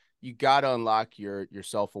you got to unlock your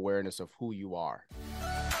self-awareness of who you are.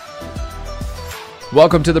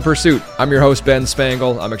 Welcome to The Pursuit. I'm your host, Ben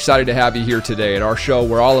Spangle. I'm excited to have you here today. At our show,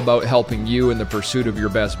 we're all about helping you in the pursuit of your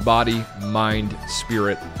best body, mind,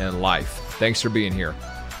 spirit, and life. Thanks for being here.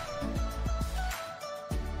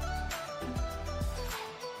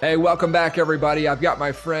 Hey, welcome back, everybody. I've got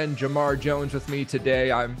my friend Jamar Jones with me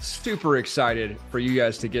today. I'm super excited for you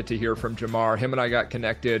guys to get to hear from Jamar. Him and I got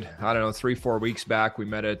connected, 3-4 weeks back. We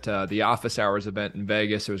met at the Office Hours event in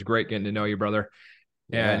Vegas. It was great getting to know you, brother.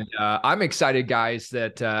 Yeah. And I'm excited, guys,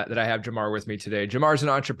 that I have Jamar with me today. Jamar's an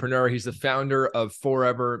entrepreneur. He's the founder of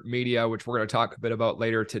Forever Media, which we're going to talk a bit about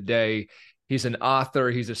later today. He's an author.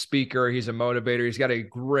 He's a speaker. He's a motivator. He's got a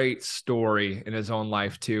great story in his own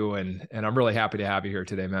life, too. And I'm really happy to have you here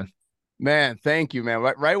today, man. Man, thank you, man.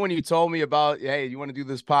 Right when you told me about, hey, you want to do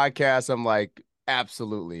this podcast, I'm like,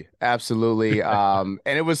 absolutely. And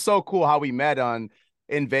it was so cool how we met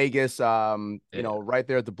in Vegas, right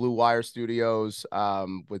there at the Blue Wire Studios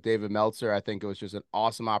with David Meltzer. I think it was just an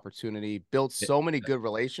awesome opportunity. Built so many good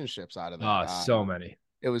relationships out of that. So many.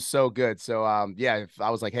 It was so good. So, I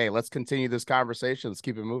was like, hey, let's continue this conversation. Let's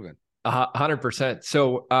keep it moving. 100%.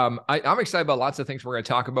 So I'm excited about lots of things we're going to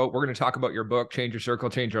talk about. We're going to talk about your book, Change Your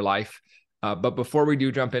Circle, Change Your Life. But before we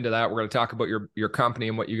do jump into that, we're going to talk about your company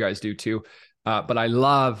and what you guys do too. But I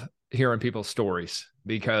love hearing people's stories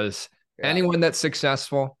because anyone that's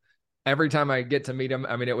successful, every time I get to meet them,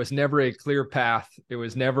 I mean, it was never a clear path. It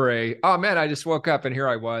was never oh man, I just woke up and here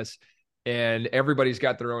I was. And everybody's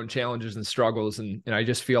got their own challenges and struggles. And I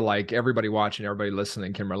just feel like everybody watching, everybody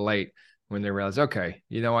listening can relate when they realize, okay,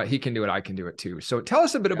 you know what, he can do it, I can do it too. So tell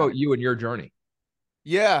us a bit about you and your journey.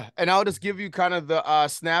 Yeah, and I'll just give you kind of the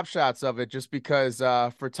snapshots of it just because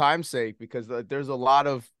for time's sake, because there's a lot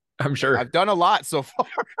of, I'm sure I've done a lot so far.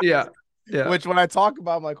 Yeah. Which when I talk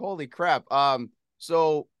about, I'm like, holy crap.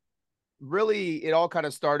 So really it all kind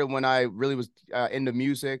of started when I really was into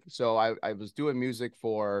music. So I was doing music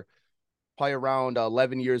for probably around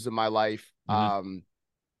 11 years of my life.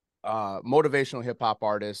 Motivational hip hop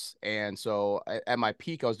artist. And so at my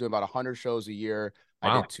peak, I was doing about 100 shows a year.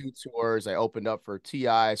 Wow. I did 2 tours. I opened up for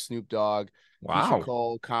T.I., Snoop Dogg, Keisha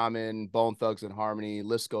Cole, Common, Bone Thugs and Harmony.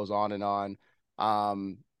 List goes on and on.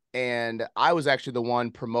 And I was actually the one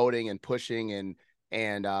promoting and pushing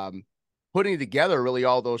and putting together really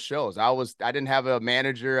all those shows. I didn't have a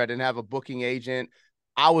manager. I didn't have a booking agent.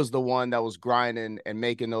 I was the one that was grinding and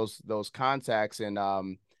making those contacts. And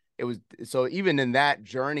it was, so even in that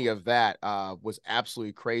journey of that was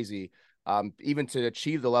absolutely crazy. Even to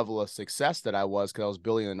achieve the level of success that I was, because I was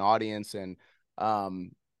building an audience and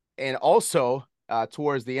also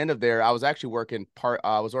towards the end of there, I was actually working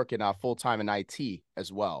full-time in IT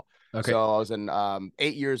as well. Okay. So I was in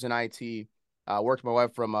 8 years in IT, worked my way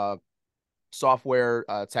from a software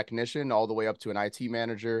technician all the way up to an IT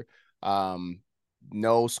manager.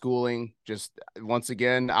 No schooling, just once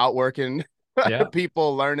again out working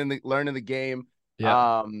people, learning the game.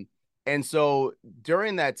 And so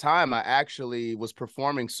during that time, I actually was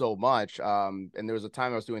performing so much. And there was a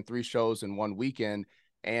time I was doing 3 shows in one weekend,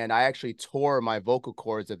 and I actually tore my vocal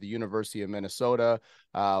cords at the University of Minnesota.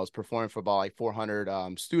 I was performing for about like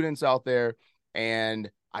 400 students out there,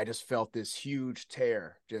 and I just felt this huge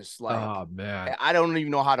tear. Just like, oh man, I don't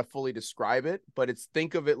even know how to fully describe it, but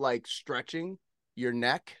think of it like stretching your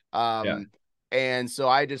neck. And so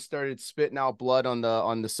I just started spitting out blood on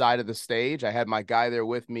the side of the stage. I had my guy there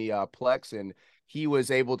with me, Plex, and he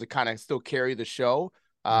was able to kind of still carry the show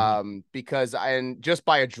because just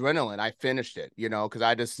by adrenaline, I finished it, because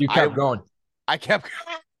I kept going. I kept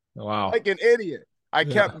like an idiot. I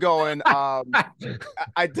kept going.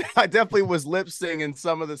 I definitely was lip singing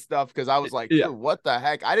some of the stuff because I was like, dude, what the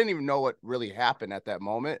heck? I didn't even know what really happened at that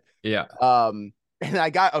moment. And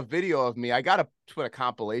I got a video of me. I got to put a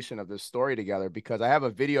compilation of this story together because I have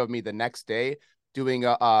a video of me the next day doing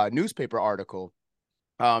a newspaper article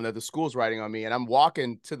that the school's writing on me. And I'm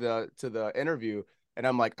walking to the interview, and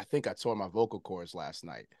I'm like, I think I tore my vocal cords last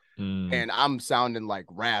night. And I'm sounding like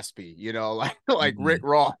raspy, like Rick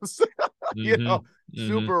Ross,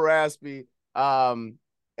 super raspy.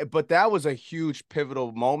 But that was a huge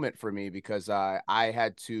pivotal moment for me because I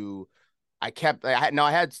had still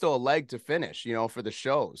a leg to finish, for the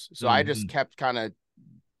shows. So I just kept kind of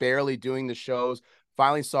barely doing the shows.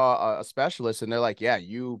 Finally saw a specialist, and they're like, yeah,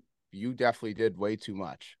 you definitely did way too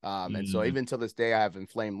much. And so even to this day, I have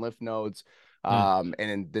inflamed lymph nodes,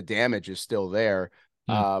 and the damage is still there.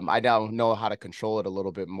 I now know how to control it a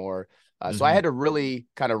little bit more. So I had to really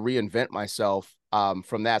kind of reinvent myself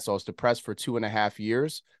from that. So I was depressed for 2.5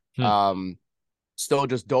 years. still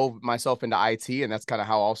just dove myself into IT, and that's kind of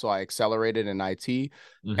how also I accelerated in IT.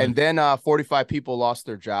 Mm-hmm. And then 45 people lost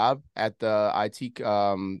their job at the IT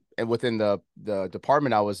and within the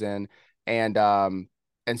department I was in.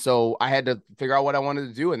 And so I had to figure out what I wanted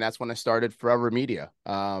to do, and that's when I started Forever Media.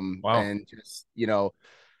 Wow. And just,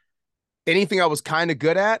 anything I was kind of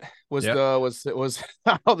good at was Yeah. was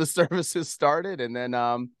how the services started, and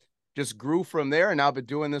then just grew from there. And now I've been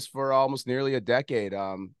doing this for almost nearly a decade.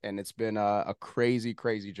 And it's been a crazy,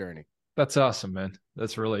 crazy journey. That's awesome, man.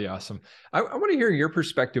 That's really awesome. I want to hear your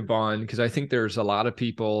perspective on, because I think there's a lot of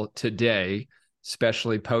people today,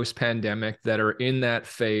 especially post pandemic, that are in that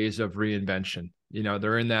phase of reinvention.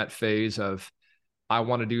 They're in that phase of, I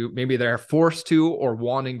want to do, maybe they're forced to or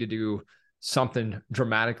wanting to do something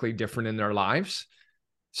dramatically different in their lives.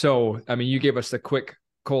 So, I mean, you gave us the quick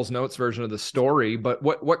Cole's Notes version of the story, but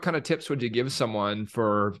what kind of tips would you give someone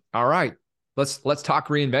for, all right, let's talk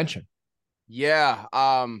reinvention? Yeah.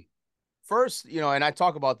 First, and I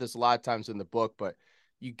talk about this a lot of times in the book, but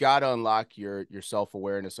you got to unlock your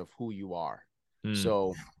self-awareness of who you are. Mm,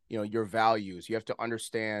 So, your values, you have to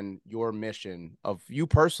understand your mission of you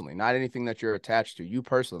personally, not anything that you're attached to, you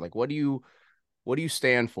personally. Like, what do you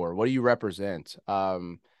stand for? What do you represent?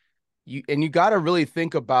 You got to really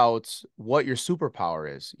think about what your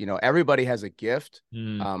superpower is. Everybody has a gift.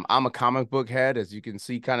 mm, I'm a comic book head, as you can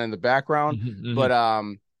see kind of in the background, mm-hmm, but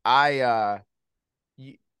mm-hmm.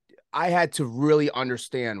 y- I had to really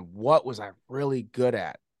understand what was I really good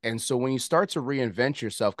at. And so when you start to reinvent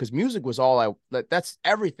yourself, because music was that's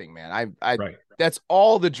everything, man. Right. That's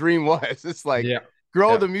all the dream was. It's like Yeah.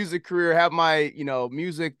 grow Yeah. the music career, have my,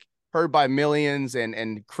 music heard by millions,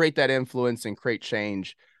 and create that influence and create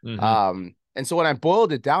change. Mm-hmm. And so when I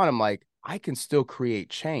boiled it down, I'm like, I can still create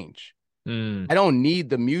change. Mm, I don't need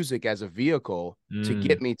the music as a vehicle to mm,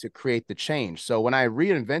 get me to create the change. So when I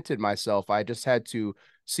reinvented myself, I just had to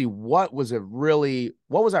see what was I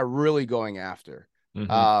really going after.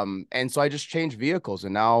 mm-hmm. And so I just changed vehicles,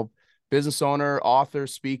 and now business owner, author,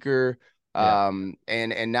 speaker, Yeah.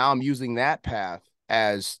 and now I'm using that path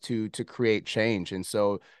as to create change. And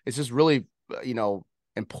so it's just really,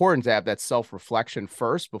 important to have that self-reflection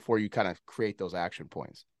first before you kind of create those action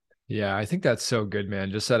points. Yeah, I think that's so good,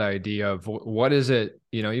 man. Just that idea of what is it,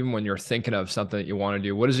 even when you're thinking of something that you want to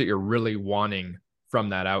do, what is it you're really wanting from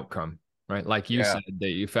that outcome, right? Like you Yeah. said, that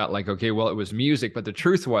you felt like, okay, well, it was music, but the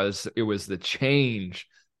truth was it was the change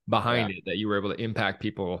Yeah. behind it that you were able to impact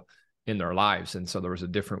people in their lives. And so there was a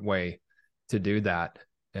different way to do that.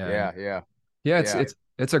 And Yeah. Yeah. yeah, it's Yeah. it's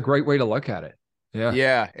it's a great way to look at it. Yeah.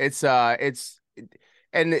 Yeah,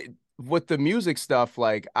 and with the music stuff,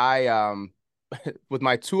 like I with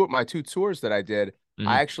my two tours that I did, I Hmm.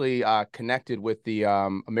 actually connected with the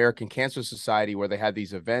American Cancer Society, where they had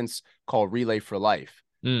these events called Relay for Life.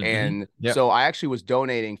 Mm-hmm. And Yeah. so I actually was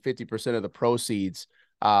donating 50% of the proceeds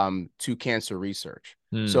to cancer research.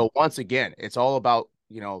 Mm, So once again, it's all about,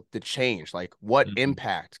 the change, like what mm,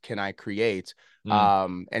 impact can I create?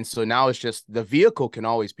 mm, And so now it's just the vehicle can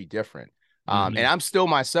always be different. And mm-hmm. I'm still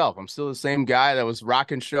myself. I'm still the same guy that was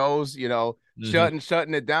rocking shows, Mm-hmm.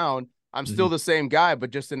 shutting it down. I'm Mm-hmm. still the same guy, but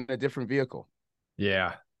just in a different vehicle.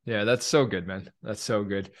 Yeah. Yeah. That's so good, man. That's so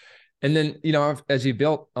good. And then, as you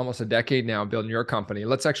built almost a decade now building your company,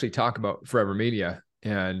 let's actually talk about Forever Media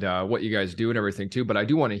and what you guys do and everything too. But I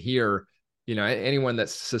do want to hear, anyone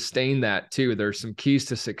that's sustained that too. There's some keys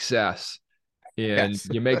to success and Yes.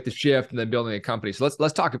 you make the shift and then building a company. So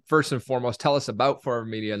let's talk first and foremost. Tell us about Forever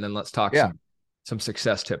Media and then let's talk Yeah. some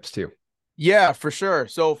success tips too. Yeah, for sure.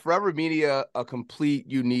 So Forever Media, a complete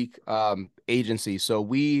unique agency. So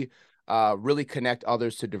we really connect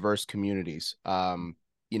others to diverse communities,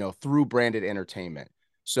 through branded entertainment.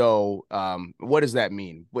 So what does that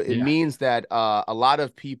mean? It Yeah. means that a lot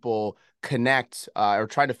of people connect or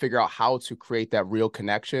try to figure out how to create that real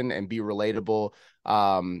connection and be relatable,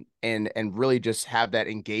 and really just have that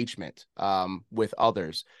engagement with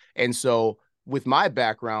others. And so with my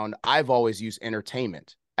background, I've always used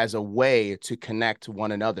entertainment as a way to connect to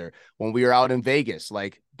one another. When we are out in Vegas,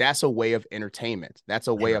 like that's a way of entertainment. That's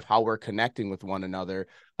a way Sure. of how we're connecting with one another.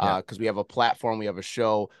 Yeah. Because we have a platform, we have a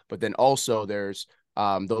show, but then also there's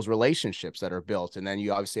those relationships that are built. And then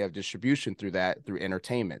you obviously have distribution through that, through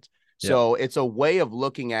entertainment. Yeah. So it's a way of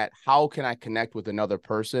looking at how can I connect with another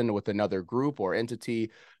person, with another group or entity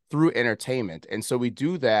through entertainment. And so we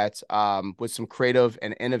do that with some creative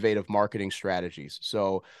and innovative marketing strategies.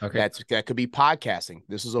 So Okay. that could be podcasting.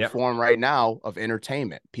 This is a Yep. form right now of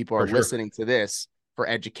entertainment. People are For sure. listening to this for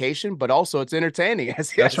education, but also it's entertaining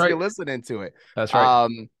That's as right. you're listening to it. That's right.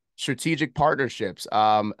 Um, strategic partnerships,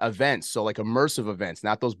 events. So like immersive events,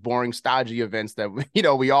 not those boring, stodgy events that,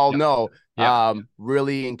 we all Yep. know, Yep.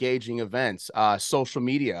 really engaging events, social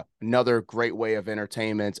media, another great way of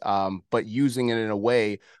entertainment, but using it in a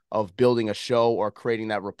way of building a show or creating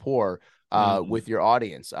that rapport Mm, with your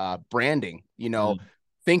audience, branding, mm,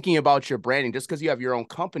 thinking about your branding. Just because you have your own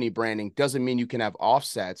company branding doesn't mean you can have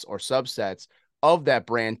offsets or subsets of that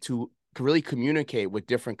brand to really communicate with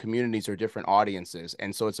different communities or different audiences.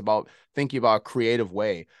 And so it's about thinking about a creative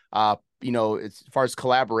way. As far as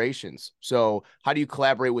collaborations. So how do you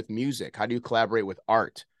collaborate with music? How do you collaborate with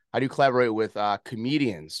art? How do you collaborate with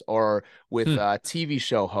comedians or with mm. TV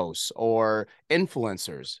show hosts or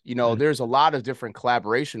influencers? Mm. There's a lot of different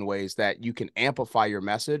collaboration ways that you can amplify your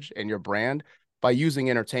message and your brand by using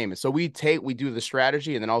entertainment. So we do the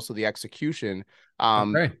strategy and then also the execution.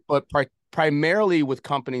 Okay. But primarily with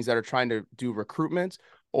companies that are trying to do recruitment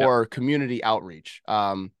Yep. or community outreach,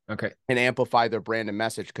 Okay. and amplify their brand and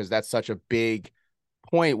message, because that's such a big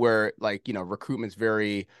point where, like, recruitment's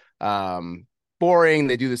very boring.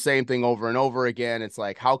 They do the same thing over and over again. It's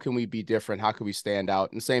like, how can we be different? How can we stand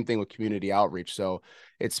out? And same thing with community outreach. So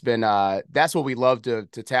it's been that's what we love to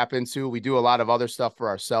tap into. We do a lot of other stuff for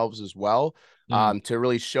ourselves as well, Mm, to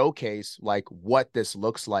really showcase like what this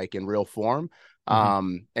looks like in real form.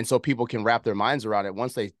 mhm. And so people can wrap their minds around it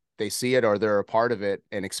once they see it or they're a part of it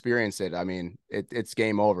and experience it. I mean, it's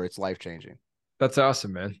game over. It's life changing. That's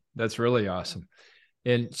awesome, man. That's really awesome.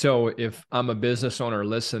 And so if I'm a business owner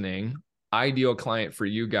listening, ideal client for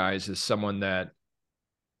you guys is someone that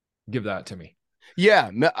give that to me.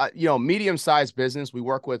 Yeah, medium-sized business. We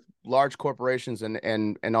work with large corporations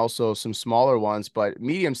and also some smaller ones, but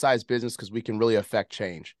medium-sized business because we can really affect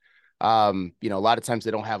change. A lot of times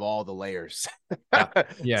they don't have all the layers Yeah.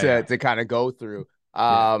 Yeah. Yeah. to kind of go through.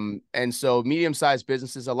 Yeah. And so medium-sized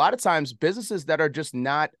businesses, a lot of times businesses that are just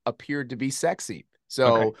not appeared to be sexy. Okay.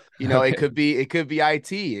 So, it Okay. could be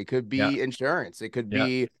IT, it could Yeah. be insurance, it could Yeah.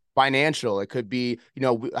 be financial, it could be,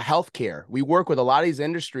 healthcare. We work with a lot of these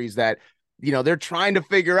industries that they're trying to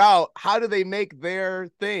figure out how do they make their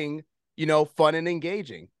thing, fun and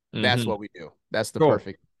engaging. That's Hmm. what we do. That's the Cool.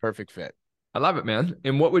 perfect fit. I love it, man.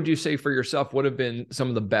 And what would you say for yourself would have been some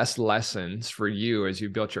of the best lessons for you as you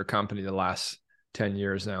built your company the last 10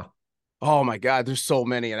 years now? Oh my God, there's so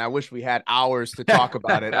many, and I wish we had hours to talk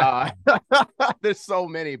about it. There's so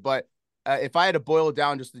many, but if I had to boil it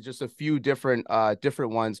down just a few different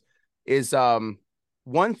ones, is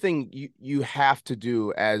one thing you have to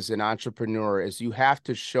do as an entrepreneur is you have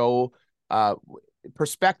to show uh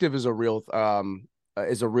perspective is a real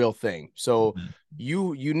thing. So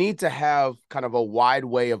Mhm. you need to have kind of a wide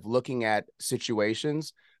way of looking at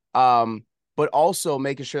situations, but also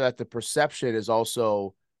making sure that the perception is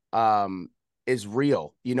also um is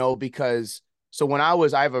real, because so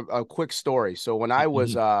I have a quick story. So when I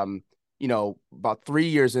was Mhm. about 3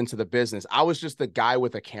 years into the business, I was just the guy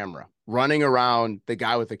with a camera running around, the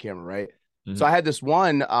guy with the camera, right? So I Mhm. had this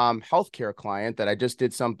one healthcare client that I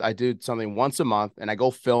did something once a month, and I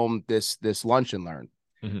go film this lunch and learn.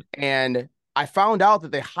 Mhm. And I found out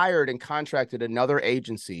that they hired and contracted another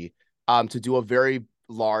agency to do a very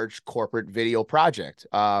large corporate video project.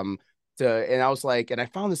 And I was like, and I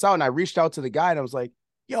found this out, and I reached out to the guy, and I was like,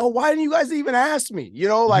 "Yo, why didn't you guys even ask me?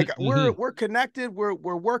 Mhm. Like we're Mhm. we're connected, we're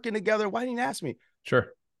working together. Why didn't you ask me?"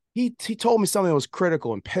 Sure. He told me something that was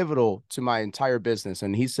critical and pivotal to my entire business,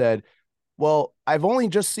 and he said, "Well, I've only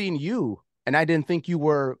just seen you, and I didn't think you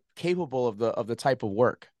were capable of the type of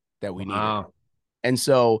work that we needed." Wow. And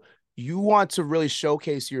so you want to really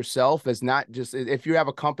showcase yourself as not just, if you have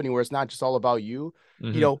a company where it's not just all about you,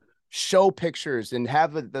 you Mhm. know, show pictures and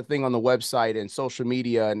have the thing on the website and social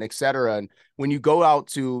media and et cetera. And when you go out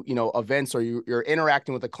to, events or you're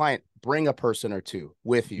interacting with a client, bring a person or two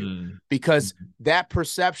with you, Mhm. because Mhm. that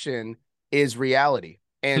perception is reality.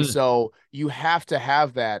 And Hmm. so you have to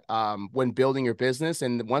have that when building your business.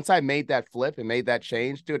 And once I made that flip and made that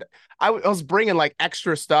change, dude, I was bringing like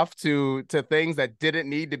extra stuff to things that didn't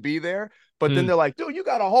need to be there. But then Hmm. they're like, dude, you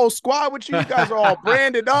got a whole squad with you. You guys are all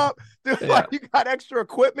branded up. Dude, Yeah. like you got extra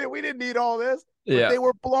equipment. We didn't need all this. But Yeah. they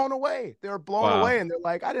were blown away. They were blown away. Wow. And they're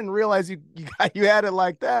like, I didn't realize you had it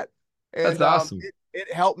like that. That's And awesome.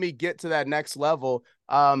 it helped me get to that next level.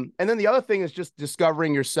 And then the other thing is just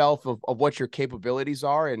discovering yourself of what your capabilities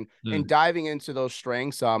are and Mm. diving into those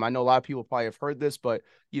strengths. I know a lot of people probably have heard this, but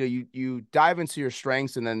you dive into your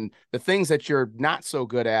strengths, and then the things that you're not so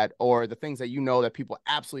good at, or the things that that people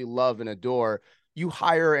absolutely love and adore, you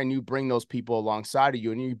hire and you bring those people alongside of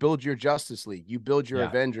you, and you build your Justice League, you build your Yeah.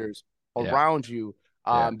 Avengers Yeah. around you,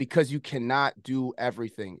 Yeah. because you cannot do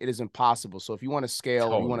everything. It is impossible. So if you want to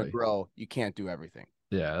scale, if you want to Totally. grow, you can't do everything.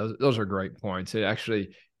 Yeah, those are great points. It actually,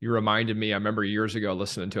 you reminded me, I remember years ago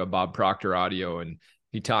listening to a Bob Proctor audio, and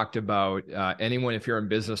he talked about anyone, if you're in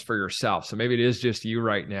business for yourself. So maybe it is just you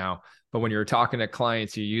right now, but when you're talking to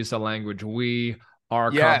clients, you use the language, we,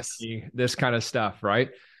 our Yes. company, this kind of stuff, right?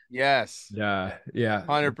 Yes. Yeah. Yeah.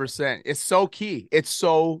 100%. It's so key. It's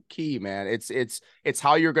so key, man. It's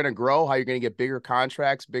how you're going to grow, how you're going to get bigger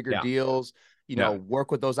contracts, bigger Yeah. deals, Yeah.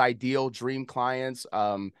 work with those ideal dream clients.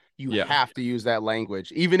 You Yeah. have to use that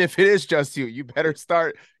language. Even if it is just you, you better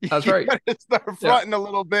start That's you right. better start Yeah. fronting a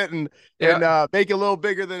little bit and Yeah. make it a little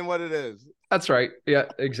bigger than what it is. That's right. Yeah,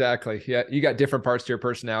 exactly. Yeah. You got different parts to your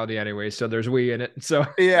personality anyway. So there's we in it. So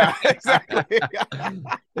Yeah, exactly.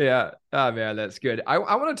 yeah. Oh man, that's good. I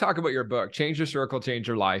want to talk about your book, Change Your Circle, Change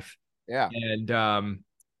Your Life. Yeah. And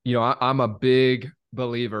I'm a big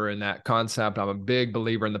believer in that concept. I'm a big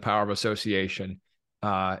believer in the power of association.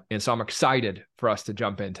 And so I'm excited for us to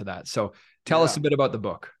jump into that. So tell us Yeah. a bit about the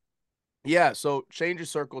book. Yeah. So change your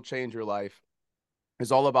circle, change your life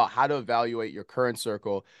is all about how to evaluate your current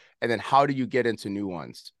circle and then how do you get into new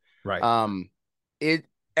ones. Right. Um, it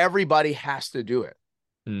everybody has to do it.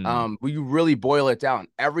 Mm, When you really boil it down,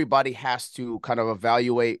 everybody has to kind of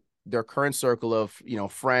evaluate their current circle of,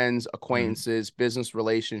 friends, mm, acquaintances, business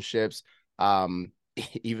relationships, um,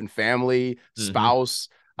 even family, mm-hmm, spouse,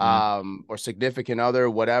 mm, or significant other,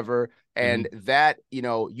 whatever. mm-hmm. And that,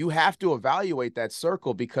 you have to evaluate that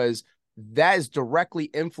circle because that is directly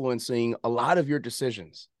influencing a lot of your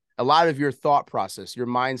decisions, a lot of your thought process, your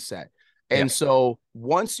mindset. Yeah. And so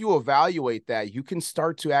once you evaluate that, you can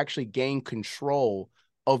start to actually gain control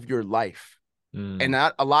of your life. And Mm,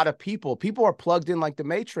 not a lot of people are plugged in like the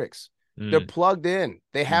Matrix. They're mm, plugged in.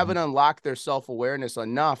 They mm-hmm. haven't unlocked their self-awareness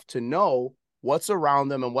enough to know what's around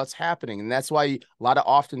them and what's happening. And that's why a lot of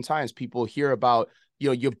oftentimes people hear about,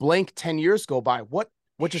 you blink 10 years go by. What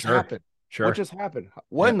just Sure. happened? What Sure. just happened?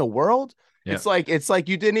 What Yeah. in the world? Yeah. It's like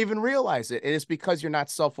you didn't even realize it. And it's because you're not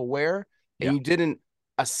self-aware and Yeah. you didn't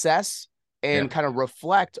assess Yeah. and kind of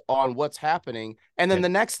reflect on what's happening. And then Yeah. the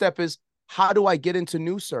next step is, how do I get into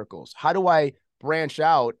new circles? How do I branch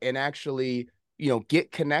out and actually,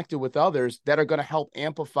 get connected with others that are going to help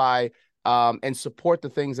amplify and support the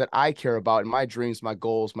things that I care about and my dreams, my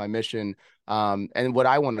goals, my mission, and what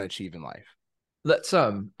I want to achieve in life. Let's I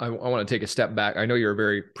want to take a step back. I know you're a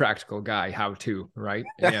very practical guy, how to, right?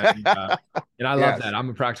 And I love Yes. that. I'm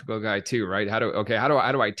a practical guy too, right? How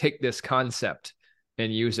do I take this concept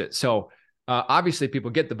and use it? So obviously people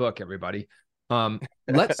get the book, everybody.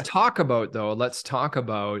 Let's talk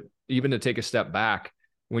about, even to take a step back,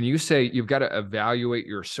 when you say you've got to evaluate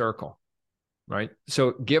your circle, right?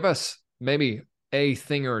 So give us maybe a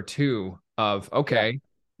thing or two of, Yeah. okay,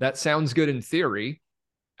 that sounds good in theory.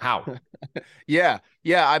 How? Yeah.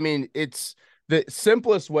 Yeah. I mean, it's the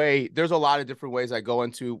simplest way. There's a lot of different ways I go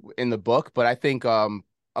into in the book, but I think a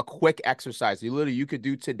quick exercise you could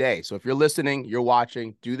do today. So if you're listening, you're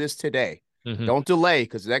watching, do this today. Mm-hmm. Don't delay,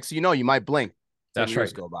 because next thing you know, you might blink. 10 That's years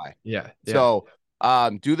right. go by. Yeah. Yeah. So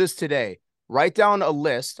do this today. Write down a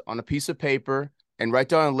list on a piece of paper and write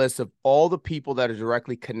down a list of all the people that are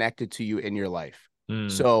directly connected to you in your life. Mm.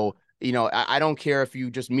 So, I don't care if you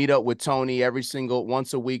just meet up with Tony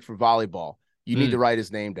once a week for volleyball. You need to Mm. write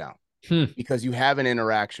his name down Hmm. because you have an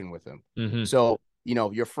interaction with him. Mm-hmm. So,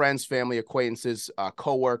 your friends, family, acquaintances,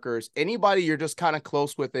 coworkers, anybody you're just kind of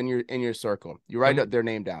close with in your circle, you write And their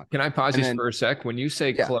name down. can I pause And you then, for a sec? When you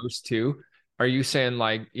say yeah. close to, are you saying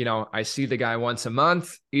like, I see the guy once a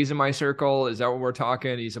month, he's in my circle? Is that what we're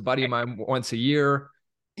talking? He's a buddy of mine once a year?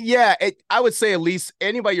 Yeah, I would say at least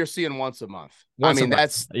anybody you're seeing once a month. I Once a mean, month.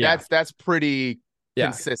 that's Yeah. that's that's pretty Yeah.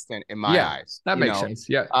 consistent in my Yeah. eyes. That makes sense.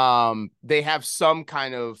 Yeah. They have some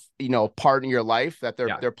kind of, part in your life that they're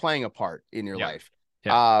Yeah. they're playing a part in your Yeah. life.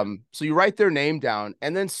 Yeah. So you write their name down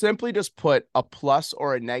and then simply just put a plus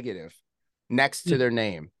or a negative next to Hmm. their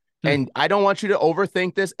name. Hmm. And I don't want you to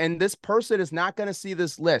overthink this. And this person is not going to see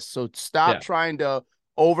this list. So stop Yeah. trying to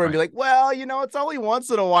over and be Right. like, well, it's only once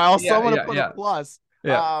in a while, so Yeah. I'm going to Yeah. put a Yeah. plus.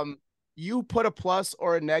 Yeah. Um, you put a plus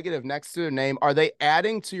or a negative next to their name. Are they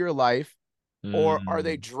adding to your life or are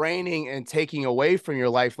they Mm. draining and taking away from your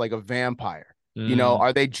life like a vampire? Mm.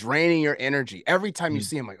 Are they draining your energy? Every time you Mm.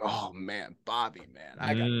 see him, like, oh man, Bobby, man,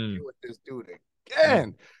 I got to Mm. deal with this dude Mm.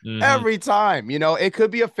 again. Mm-hmm. Every time, it could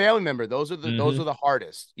be a family member. Those are the those Mm-hmm. are the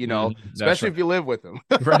hardest, Mm-hmm. That's especially right. if you live with them.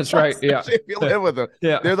 That's right. Yeah. Especially if you live with them,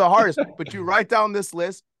 Yeah. they're the hardest. But you write down this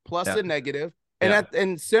list plus Yeah. and negative, and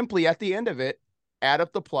Yeah. simply at the end of it, add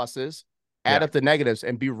up the pluses, add Yeah. up the negatives,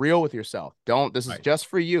 and be real with yourself. This is Right. just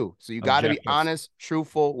for you. So you got to be Objective. honest,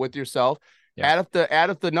 truthful with yourself. Yeah. Add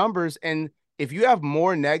up the numbers, and if you have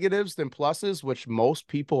more negatives than pluses, which most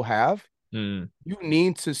people have, Mm. You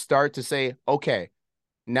need to start to say, okay,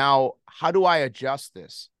 now how do I adjust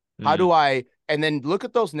this? How Mm. do I, and then look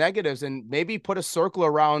at those negatives and maybe put a circle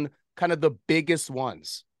around kind of the biggest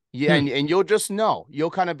ones. Yeah. Hmm. And you'll just know, you'll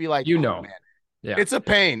kind of be like, You oh know. man, Yeah. it's a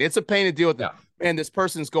pain. It's a pain to deal with. Yeah. Man, this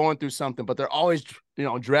person's going through something, but they're always,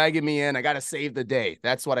 dragging me in. I got to save the day.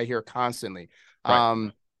 That's what I hear constantly.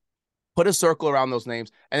 Right. Put a circle around those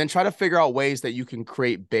names and then try to figure out ways that you can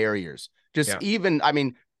create barriers. Just Yeah. even, I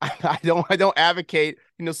mean, I don't advocate,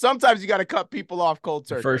 sometimes you got to cut people off cold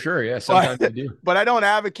For turkey. sure. Yeah. Sometimes But you do. but I don't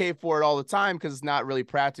advocate for it all the time because it's not really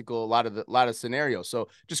practical, a lot of scenarios. So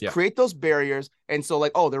just Yeah. create those barriers. And so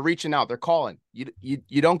like, oh, they're reaching out, they're calling. You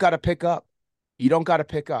don't got to pick up. You don't got to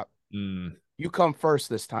pick up. Mm. You come first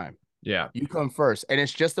this time. Yeah. You come first. And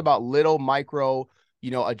it's just about little micro,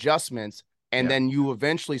 adjustments. And Yeah. then you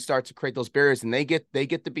eventually start to create those barriers and they get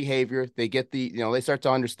the behavior, they get they start to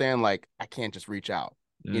understand like, I can't just reach out,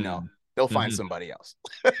 Mm. they'll find Hmm. somebody else.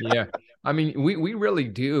 Yeah. I mean, we really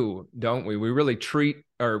do, don't we? We really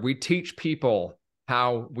we teach people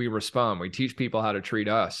how we respond. We teach people how to treat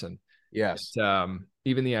us. And Yes.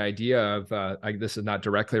 even the idea of, this is not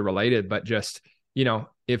directly related, but just,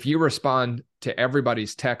 if you respond to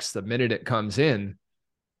everybody's text the minute it comes in,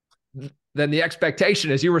 then the expectation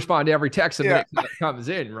is you respond to every text the minute it comes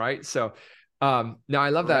in. Right. So, now I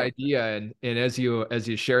love that Right. idea. And as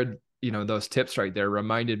you shared, those tips right there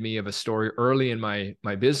reminded me of a story early in my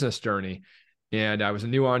business journey. And I was a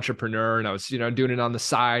new entrepreneur and I was, doing it on the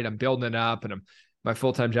side. I'm building it up and I'm my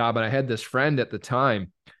full-time job. And I had this friend at the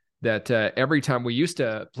time that every time we used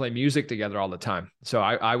to play music together all the time. So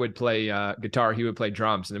I would play guitar, he would play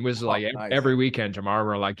drums. And it was like Nice. every weekend, Jamar,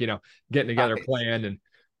 we're like, getting together, Nice.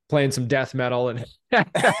 playing some death metal and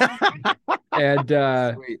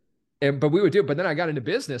and Sweet. but we would do it. But then I got into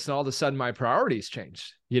business and all of a sudden my priorities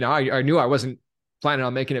changed. I knew I wasn't planning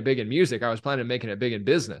on making it big in music. I was planning on making it big in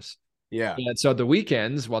business. Yeah. And so the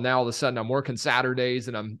weekends, well, now all of a sudden I'm working Saturdays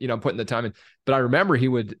and I'm, putting the time in. But I remember he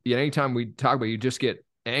would, anytime we talk about it, you just get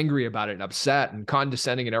angry about it and upset and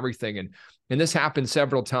condescending and everything. And this happened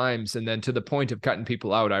several times. And then to the point of cutting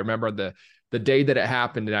people out, I remember the day that it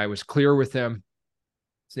happened and I was clear with him.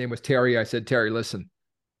 His name was Terry. I said, Terry, listen,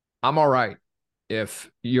 I'm all right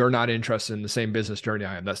if you're not interested in the same business journey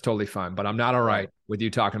I am. That's totally fine. But I'm not all right with you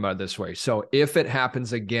talking about it this way. So if it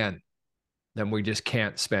happens again, then we just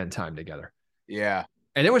can't spend time together. Yeah.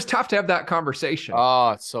 And it was tough to have that conversation.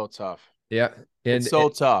 Oh, it's so tough. Yeah. And It's so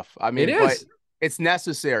tough. I it mean, but is. it's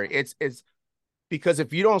necessary. It's because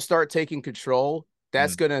if you don't start taking control,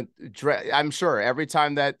 that's gonna. I'm sure every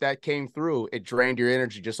time that came through, it drained your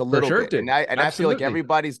energy just a For little sure it bit. did. And I feel like Absolutely.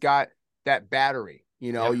 everybody's got that battery.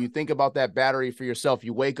 Yeah. You think about that battery for yourself.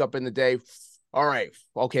 You wake up in the day. All right,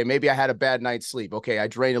 okay, maybe I had a bad night's sleep. Okay, I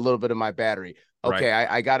drained a little bit of my battery. Right.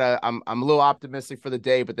 Okay, I'm a little optimistic for the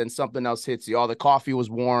day, but then something else hits you. Oh, the coffee was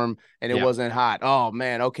warm and it Yeah. wasn't hot. Oh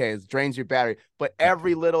man, okay, it drains your battery. But Yeah.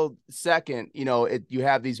 every little second, you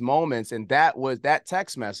have these moments, and that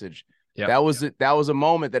text message. Yeah. That was a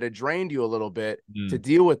moment that it drained you a little bit to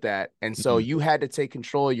deal with that. And so you had to take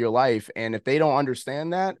control of your life. And if they don't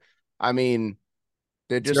understand that, I mean,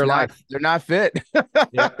 they're It's just their not, life. they're not fit.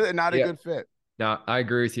 Yeah. They're not a Yeah. good fit. No, I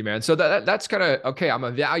agree with you, man. So that's kind of okay. I'm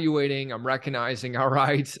evaluating, I'm recognizing, all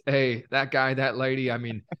right, hey, that guy, that lady. I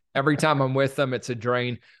mean, every time I'm with them, it's a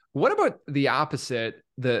drain. What about the opposite?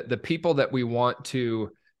 The people that we want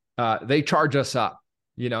to they charge us up.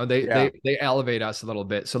 They elevate us a little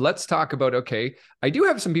bit. So let's talk about, okay, I do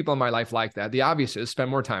have some people in my life like that. The obvious is spend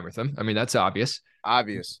more time with them. I mean, that's obvious.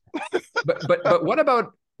 Obvious. But what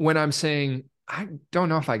about when I'm saying, I don't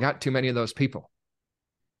know if I got too many of those people?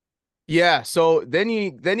 Yeah. So then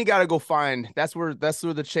you got to go find, that's where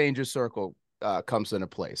the change your circle comes into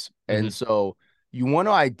place. And so you want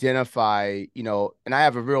to identify, and I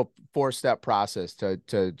have a real 4-step process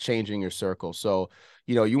to changing your circle. So,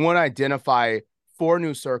 you want to identify 4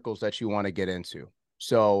 new circles that you want to get into.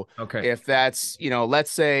 So Okay. if that's,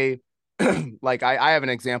 let's say, like I have an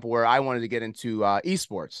example where I wanted to get into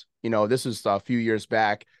esports. This was a few years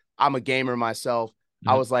back. I'm a gamer myself.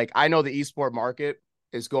 I was like, I know the esport market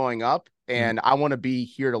is going up and I want to be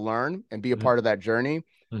here to learn and be a part of that journey.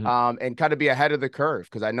 And kind of be ahead of the curve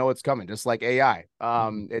because I know it's coming, just like AI.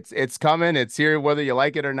 It's coming, it's here, whether you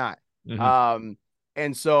like it or not.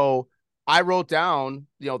 And so I wrote down,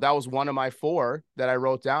 that was one of my 4 that I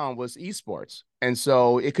wrote down was esports. And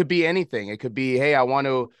so it could be anything. It could be, hey, I want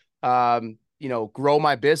to, grow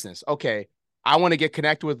my business. Okay. I want to get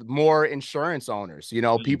connected with more insurance owners,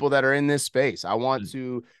 people that are in this space. I want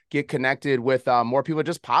to get connected with more people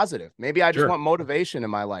just positive. Maybe I just Sure. want motivation in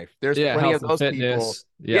my life. There's Yeah. plenty of Health and those people. fitness.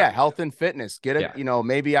 Yeah. Yeah, health and fitness. Yeah.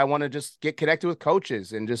 Maybe I want to just get connected with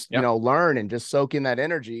coaches and just, Yep. learn and just soak in that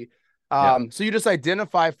energy. Yeah. So you just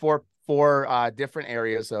identify four different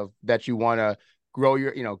areas of that you want to grow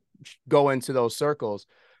your, go into those circles.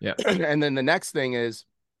 Yeah. And then the next thing is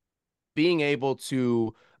being able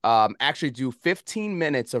to actually do 15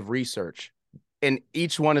 minutes of research in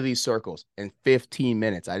each one of these circles in 15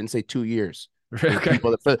 minutes. I didn't say 2 years for the Okay.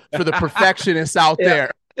 people for the perfectionists out Yeah.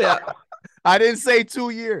 there. Yeah. I didn't say 2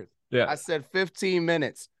 years. Yeah. I said 15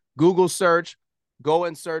 minutes. Google search, go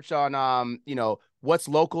and search on what's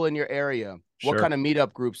local in your area. What Sure. kind of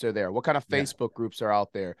meetup groups are there? What kind of Yeah. Facebook groups are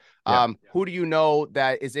out there? Yeah. Who do you know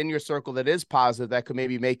that is in your circle that is positive that could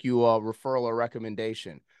maybe make you a referral or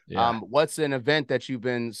recommendation? Yeah. What's an event that you've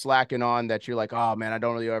been slacking on that you're like, oh man, I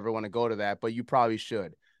don't really ever want to go to that, but you probably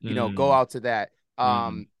should, go out to that.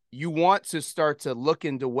 Mm. You want to start to look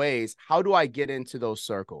into ways, how do I get into those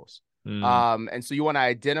circles? Mm. And so you want to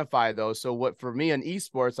identify those. So what for me in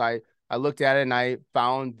esports, I looked at it and I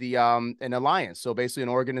found the an alliance. So basically an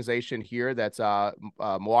organization here that's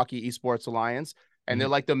Milwaukee Esports Alliance, and they're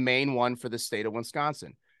like the main one for the state of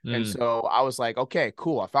Wisconsin. And so I was like, okay,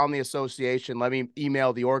 cool. I found the association. Let me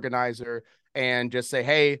email the organizer and just say,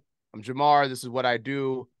 hey, I'm Jamar. This is what I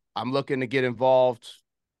do. I'm looking to get involved.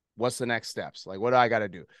 What's the next steps? Like, what do I got to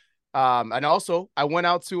do? And also, I went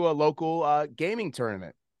out to a local gaming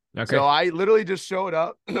tournament. Okay. So I literally just showed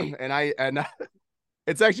up and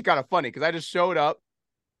it's actually kind of funny because I just showed up,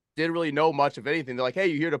 didn't really know much of anything. They're like, hey,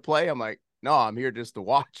 you here to play? I'm like, no, I'm here just to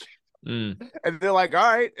watch. And they're like, all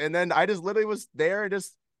right. And then I just literally was there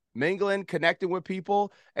just mingling, connecting with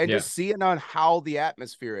people, and just seeing on how the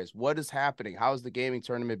atmosphere is, what is happening, how's the gaming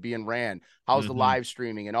tournament being ran, how's the live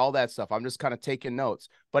streaming and all that stuff. I'm just kind of taking notes,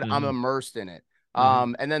 but I'm immersed in it.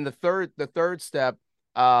 And then the third step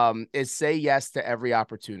is say yes to every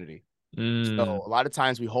opportunity. So a lot of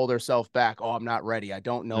times we hold ourselves back. Oh, I'm not ready. I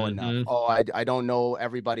don't know enough. Oh, I don't know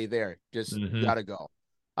everybody there. Just gotta go.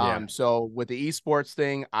 Yeah. So with the esports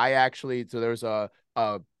thing, so there's a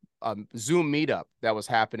Zoom meetup that was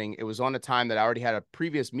happening. It was on a time that I already had a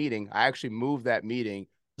previous meeting. I actually moved that meeting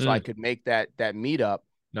so I could make that meetup.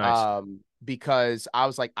 Nice. Because I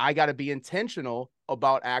was like, I got to be intentional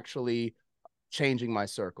about actually changing my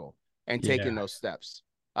circle and taking those steps.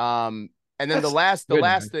 And then the last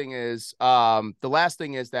thing is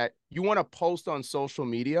that you want to post on social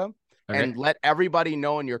media and let everybody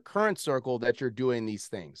know in your current circle that you're doing these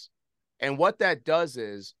things. And what that does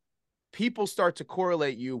is people start to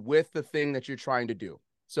correlate you with the thing that you're trying to do.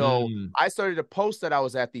 So I started to post that I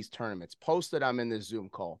was at these tournaments, post that I'm in this Zoom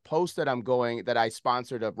call, post that that I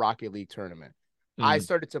sponsored a Rocket League tournament. I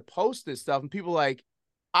started to post this stuff and people like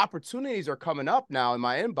opportunities are coming up now in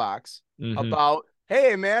my inbox about,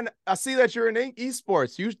 hey man, I see that you're in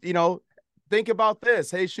esports. You think about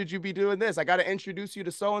this. Hey, should you be doing this? I got to introduce you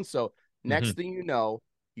to so-and-so. Next thing you know,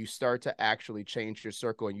 you start to actually change your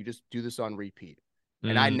circle and you just do this on repeat.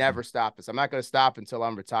 And I never stop this. I'm not going to stop until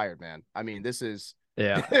I'm retired, man. I mean, this is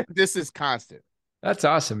this is constant. That's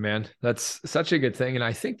awesome, man. That's such a good thing. And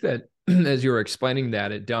I think that as you were explaining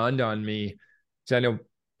that, it dawned on me, because I know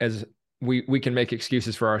as we can make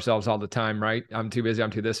excuses for ourselves all the time, right? I'm too busy,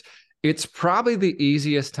 I'm too this. It's probably the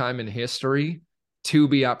easiest time in history to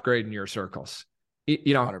be upgrading your circles.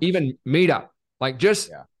 100%. Even Meetup, like just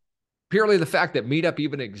purely the fact that Meetup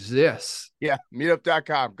even exists. Yeah,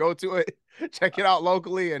 meetup.com. Go to it, check it out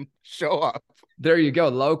locally and show up. There you go.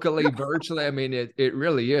 Locally, virtually. I mean, it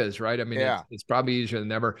really is, right? I mean, it's probably easier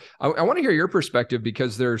than ever. I want to hear your perspective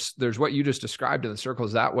because there's what you just described in the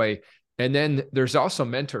circles that way. And then there's also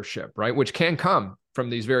mentorship, right? Which can come from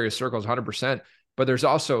these various circles 100%. But there's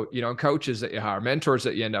also, coaches that you hire, mentors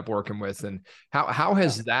that you end up working with. And how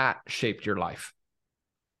has that shaped your life?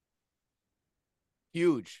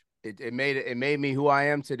 Huge. It made me who I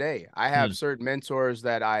am today. I have certain mentors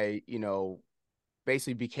that I,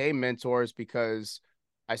 basically became mentors because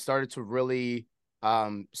I started to really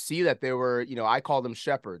see that they were, I call them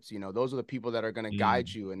shepherds. Those are the people that are going to guide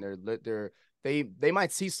you, and they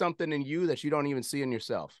might see something in you that you don't even see in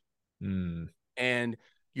yourself. And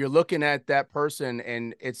you're looking at that person,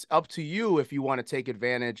 and it's up to you if you want to take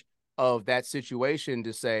advantage of that situation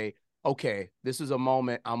to say, okay, this is a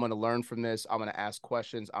moment. I'm going to learn from this. I'm going to ask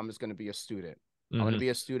questions. I'm just going to be a student. I'm going to be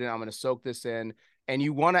a student. I'm going to soak this in. And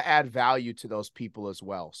you want to add value to those people as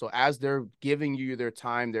well. So as they're giving you their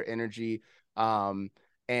time, their energy, and,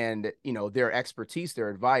 their expertise, their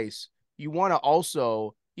advice, you want to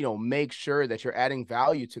also, make sure that you're adding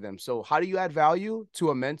value to them. So how do you add value to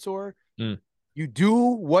a mentor? Mm. You do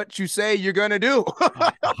what you say you're going to do.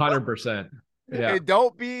 100%. Yeah. And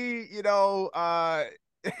don't be, don't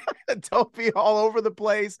be all over the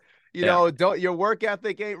place. Don't your work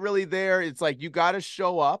ethic ain't really there. It's like you got to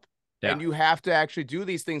show up and you have to actually do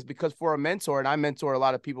these things because for a mentor, and I mentor a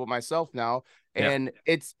lot of people myself now, and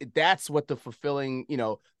that's what the fulfilling,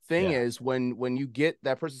 thing is when you get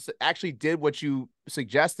that person actually did what you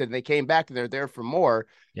suggested and they came back and they're there for more.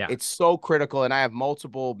 It's so critical. And I have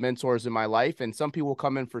multiple mentors in my life, and some people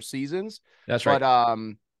come in for seasons. That's right.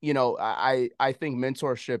 But I think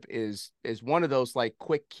mentorship is one of those like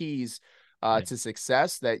quick keys to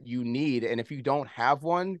success that you need. And if you don't have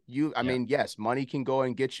one, I mean, yes, money can go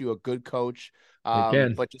and get you a good coach,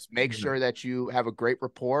 but just make sure that you have a great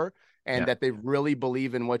rapport and that they really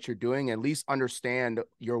believe in what you're doing, at least understand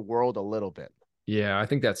your world a little bit. Yeah, I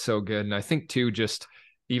think that's so good. And I think too, just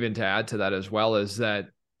even to add to that as well, is that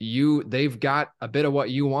they've got a bit of what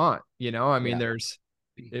you want, I mean,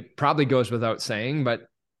 it probably goes without saying, but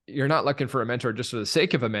you're not looking for a mentor just for the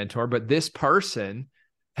sake of a mentor, but this person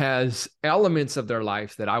has elements of their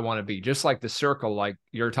life that I want to be, just like the circle, like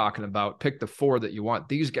you're talking about. Pick the 4 that you want.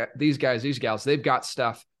 These guys, these gals, they've got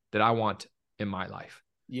stuff that I want in my life.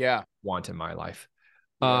 Want in my life.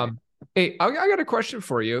 Right. Hey, I got a question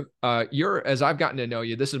for you. As I've gotten to know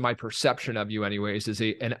you, this is my perception of you anyways, is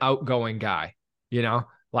an outgoing guy,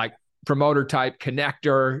 like promoter type,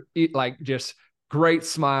 connector, like just great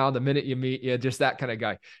smile the minute you meet you, just that kind of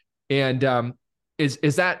guy. And have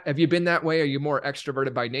you been that way? Are you more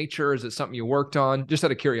extroverted by nature? Is it something you worked on? Just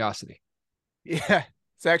out of curiosity. Yeah,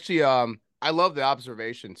 it's actually, I love the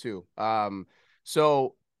observation too.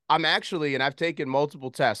 So I'm actually, and I've taken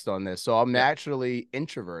multiple tests on this, so I'm naturally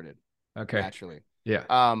introverted. Okay. Naturally. Yeah.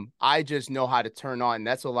 I just know how to turn on.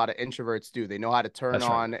 That's what a lot of introverts do. They know how to turn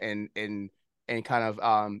on and kind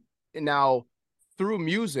of, now through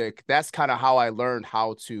music, that's kind of how I learned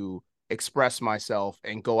how to express myself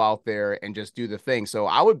and go out there and just do the thing. So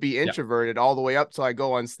I would be introverted all the way up till I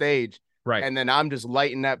go on stage. Right. And then I'm just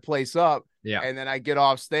lighting that place up. Yeah. And then I get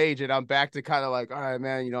off stage and I'm back to kind of like, all right,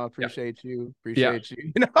 man, I appreciate you. Appreciate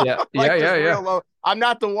you. Yeah. Real low. I'm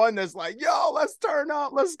not the one that's like, yo, let's turn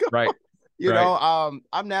up. Let's go. Right.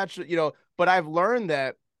 I'm natural, but I've learned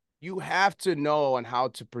that you have to know on how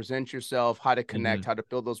to present yourself, how to connect, how to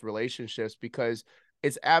build those relationships, because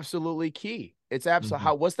it's absolutely key. It's absolutely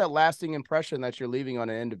what's that lasting impression that you're leaving on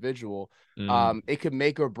an individual? It could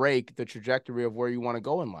make or break the trajectory of where you want to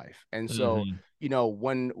go in life. And so,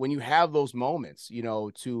 when you have those moments,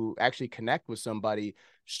 to actually connect with somebody,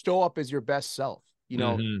 show up as your best self,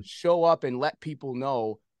 show up and let people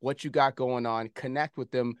know what you got going on, connect with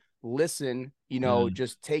them, listen,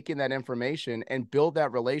 just take in that information and build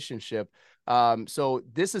that relationship. So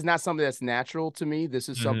this is not something that's natural to me. This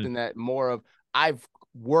is something that more of I've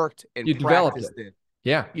worked and practiced it.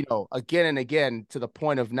 Yeah. Again and again, to the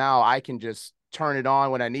point of now I can just turn it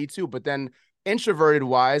on when I need to, but then introverted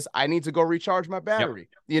wise, I need to go recharge my battery.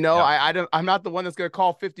 I'm not the one that's going to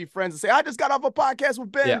call 50 friends and say, I just got off a podcast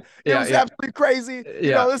with Ben. It was absolutely crazy.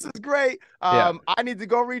 This is great. I need to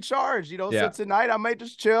go recharge, so tonight I might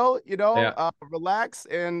just chill, relax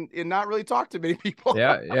and not really talk to many people.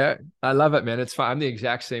 Yeah. I love it, man. It's fun. I'm the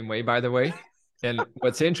exact same way, by the way. And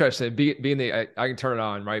what's interesting, I can turn it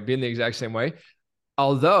on, right? Being the exact same way.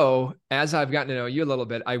 Although, as I've gotten to know you a little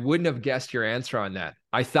bit, I wouldn't have guessed your answer on that.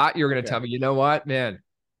 I thought you were going to tell me, you know what, man,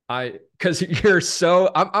 because you're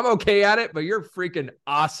I'm okay at it, but you're freaking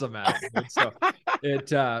awesome at it. So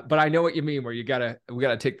but I know what you mean, where we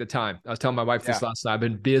gotta take the time. I was telling my wife this last night. I've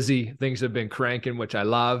been busy. Things have been cranking, which I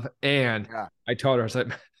love. And I told her, I was like,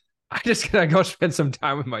 I just gotta go spend some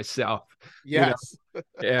time with myself. Yes.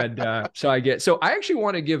 And so I actually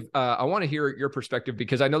want to give, I want to hear your perspective,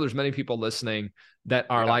 because I know there's many people listening that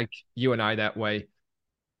are like you and I that way.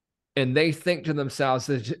 And they think to themselves,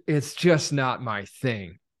 it's just not my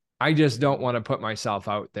thing. I just don't want to put myself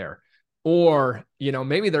out there. Or,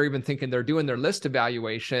 maybe they're even thinking they're doing their list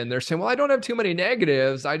evaluation. They're saying, well, I don't have too many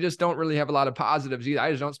negatives. I just don't really have a lot of positives either.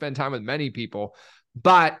 I just don't spend time with many people,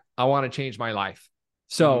 but I want to change my life.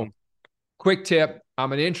 So quick tip,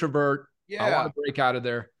 I'm an introvert. I want to break out of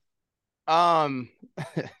there. I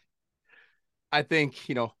think,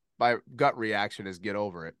 my gut reaction is get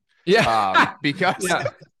over it. Yeah. Because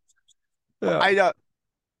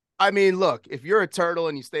I mean, look, if you're a turtle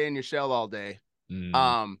and you stay in your shell all day, and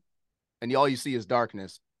all you see is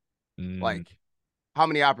darkness, like how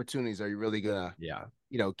many opportunities are you really gonna,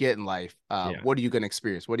 get in life? What are you gonna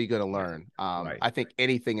experience? What are you gonna learn? I think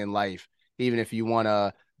anything in life, even if you want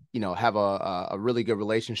to have a really good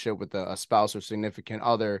relationship with a spouse or significant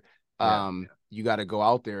other, you got to go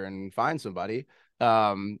out there and find somebody.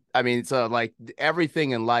 I mean, it's like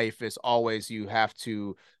everything in life is always, you have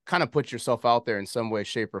to kind of put yourself out there in some way,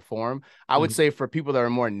 shape, or form. I would say for people that are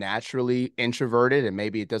more naturally introverted and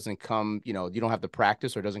maybe it doesn't come, you don't have the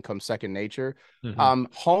practice or it doesn't come second nature,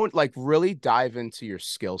 like really dive into your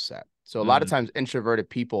skill set. So a lot of times introverted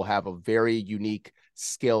people have a very unique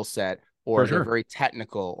skill set, or they're very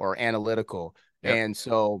technical or analytical. And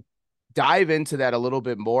so dive into that a little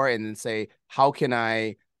bit more and then say, how can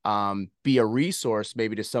I be a resource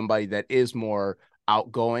maybe to somebody that is more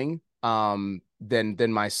outgoing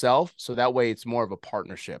than myself. So that way it's more of a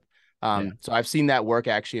partnership. So I've seen that work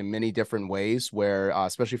actually in many different ways where,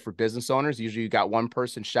 especially for business owners, usually you got one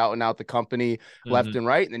person shouting out the company left and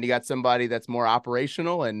right. And then you got somebody that's more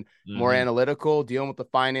operational and more analytical, dealing with the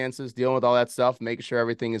finances, dealing with all that stuff, making sure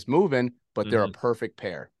everything is moving, but they're a perfect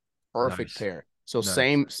pair, pair. So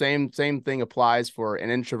same thing applies for an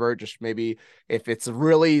introvert. Just maybe if it's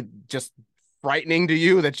really just frightening to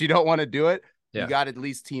you that you don't want to do it, you got to at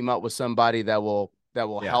least team up with somebody that will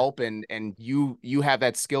help, and you have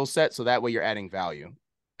that skill set, so that way you're adding value.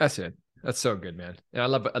 That's it. That's so good, man. And I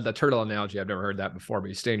love the turtle analogy. I've never heard that before, but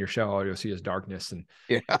you stay in your shell, all you'll see is darkness. And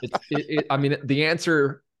I mean, the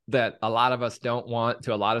answer that a lot of us don't want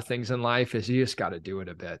to a lot of things in life is you just got to do it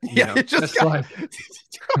a bit.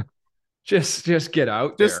 Just get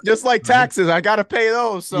out there. Just like taxes, I got to pay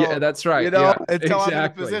those. So yeah, that's right. Until I'm in a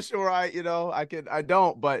position where I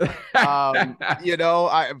don't, but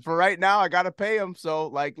for right now, I got to pay them. So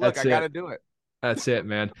like, look, I got to do it. That's it,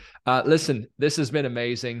 man. Listen, this has been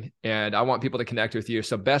amazing, and I want people to connect with you.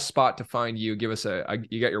 So best spot to find you, give us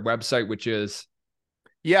you got your website, which is?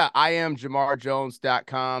 Yeah, I am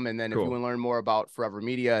JamarJones.com. And then if you want to learn more about Forever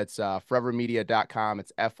Media, it's forevermedia.com.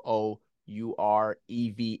 It's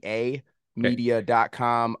FOUREVA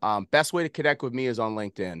media.com. Best way to connect with me is on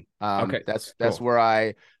LinkedIn. That's where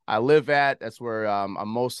I live at. That's where I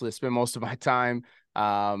spend most of my time.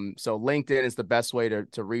 So LinkedIn is the best way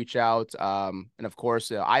to reach out. And of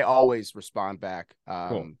course, I always respond back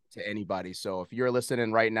to anybody. So if you're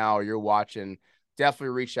listening right now or you're watching,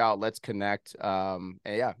 definitely reach out. Let's connect. And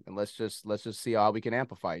let's just see how we can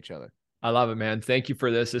amplify each other. I love it, man. Thank you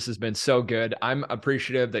for this. This has been so good. I'm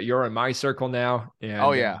appreciative that you're in my circle now.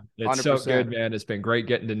 And it's 100%. So good, man. It's been great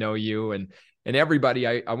getting to know you and everybody.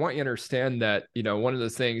 I want you to understand that, one of the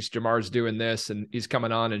things Jamar's doing this, and he's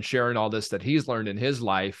coming on and sharing all this that he's learned in his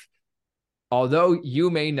life. Although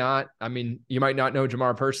you might not know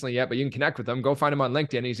Jamar personally yet, but you can connect with him. Go find him on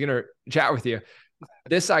LinkedIn. He's going to chat with you.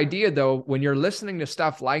 This idea, though, when you're listening to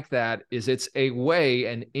stuff like that, it's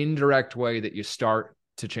an indirect way that you start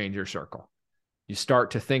to change your circle. You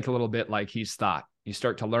start to think a little bit like he's thought. You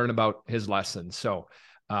start to learn about his lessons. So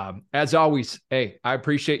as always, hey, I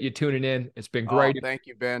appreciate you tuning in. It's been great. Thank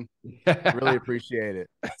you, Ben. Really appreciate it.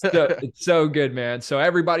 It's so good, man. So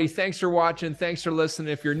everybody, thanks for watching. Thanks for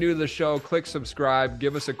listening. If you're new to the show, click subscribe,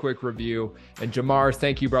 give us a quick review. And Jamar,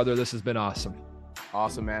 thank you, brother. This has been awesome.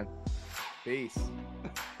 Awesome, man. Peace.